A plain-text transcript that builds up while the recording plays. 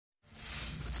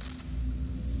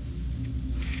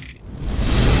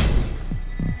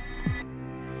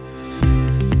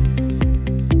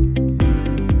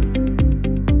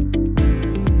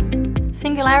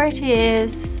Singularity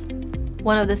is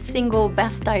one of the single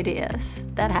best ideas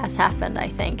that has happened, I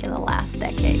think, in the last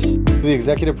decade. The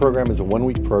executive program is a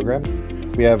one-week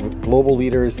program. We have global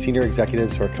leaders, senior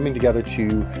executives who are coming together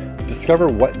to discover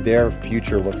what their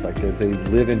future looks like as they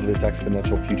live into this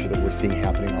exponential future that we're seeing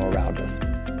happening all around us.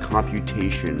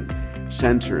 Computation,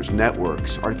 sensors,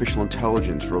 networks, artificial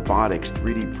intelligence, robotics,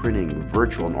 3D printing,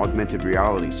 virtual and augmented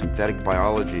reality, synthetic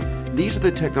biology. These are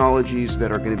the technologies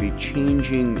that are going to be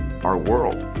changing our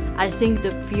world. I think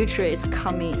the future is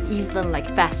coming even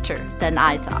faster than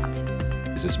I thought.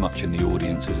 There's as much in the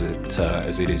audience as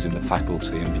it is in the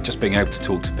faculty, and just being able to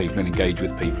talk to people and engage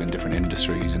with people in different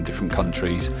industries and different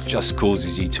countries just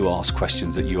causes you to ask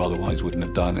questions that you otherwise wouldn't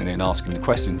have done, and in asking the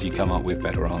questions you come up with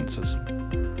better answers.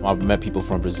 I've met people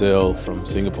from Brazil, from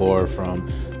Singapore, from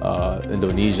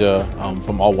Indonesia,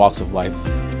 from all walks of life.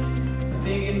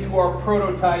 Dig into our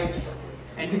prototypes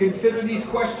and to consider these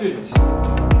questions.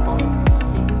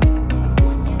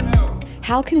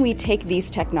 How can we take these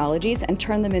technologies and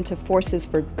turn them into forces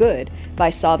for good by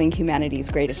solving humanity's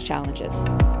greatest challenges?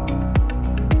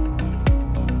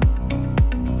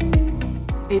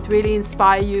 It really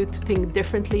inspires you to think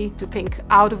differently, to think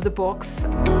out of the box.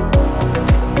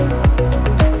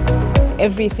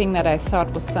 Everything that I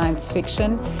thought was science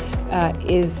fiction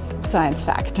is science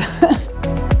fact.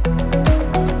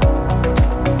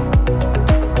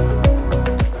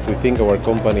 If we think of our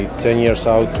company 10 years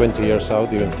out, 20 years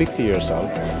out, even 50 years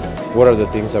out, what are the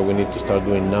things that we need to start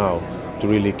doing now to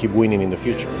really keep winning in the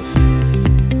future?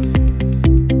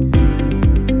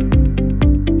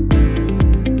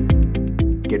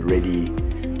 Get ready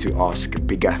to ask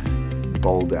bigger,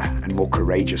 bolder and more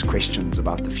courageous questions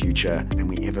about the future than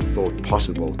we ever thought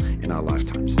possible in our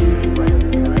lifetimes.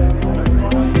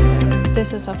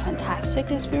 This is a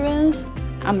fantastic experience.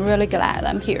 I'm really glad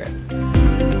I'm here.